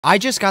I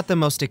just got the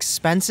most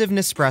expensive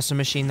Nespresso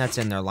machine that's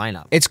in their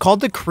lineup. It's called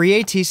the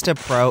Creatista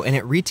Pro and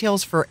it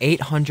retails for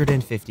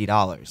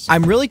 $850.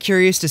 I'm really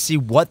curious to see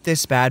what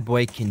this bad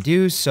boy can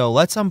do, so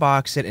let's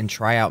unbox it and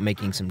try out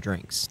making some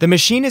drinks. The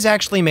machine is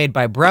actually made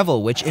by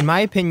Breville, which in my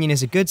opinion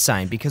is a good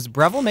sign because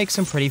Breville makes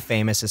some pretty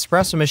famous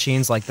espresso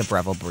machines like the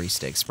Breville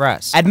Barista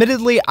Express.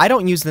 Admittedly, I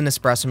don't use the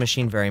Nespresso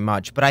machine very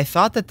much, but I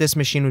thought that this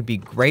machine would be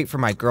great for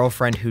my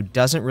girlfriend who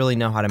doesn't really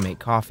know how to make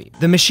coffee.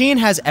 The machine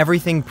has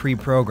everything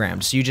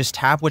pre-programmed, so you just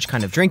tap which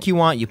kind of drink you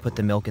want, you put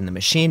the milk in the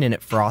machine, and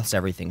it froths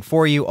everything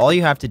for you. All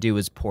you have to do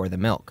is pour the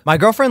milk. My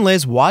girlfriend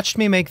Liz watched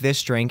me make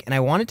this drink, and I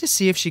wanted to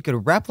see if she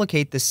could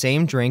replicate the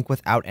same drink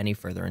without any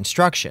further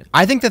instruction.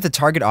 I think that the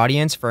target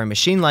audience for a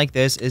machine like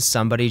this is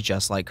somebody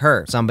just like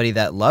her. Somebody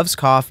that loves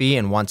coffee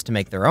and wants to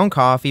make their own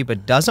coffee,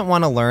 but doesn't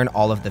want to learn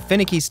all of the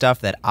finicky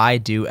stuff that I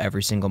do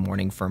every single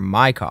morning for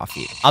my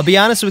coffee. I'll be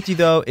honest with you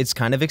though, it's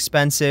kind of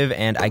expensive,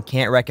 and I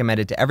can't recommend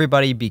it to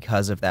everybody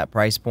because of that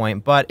price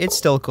point, but it's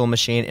still a cool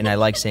machine, and I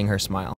like seeing her smile.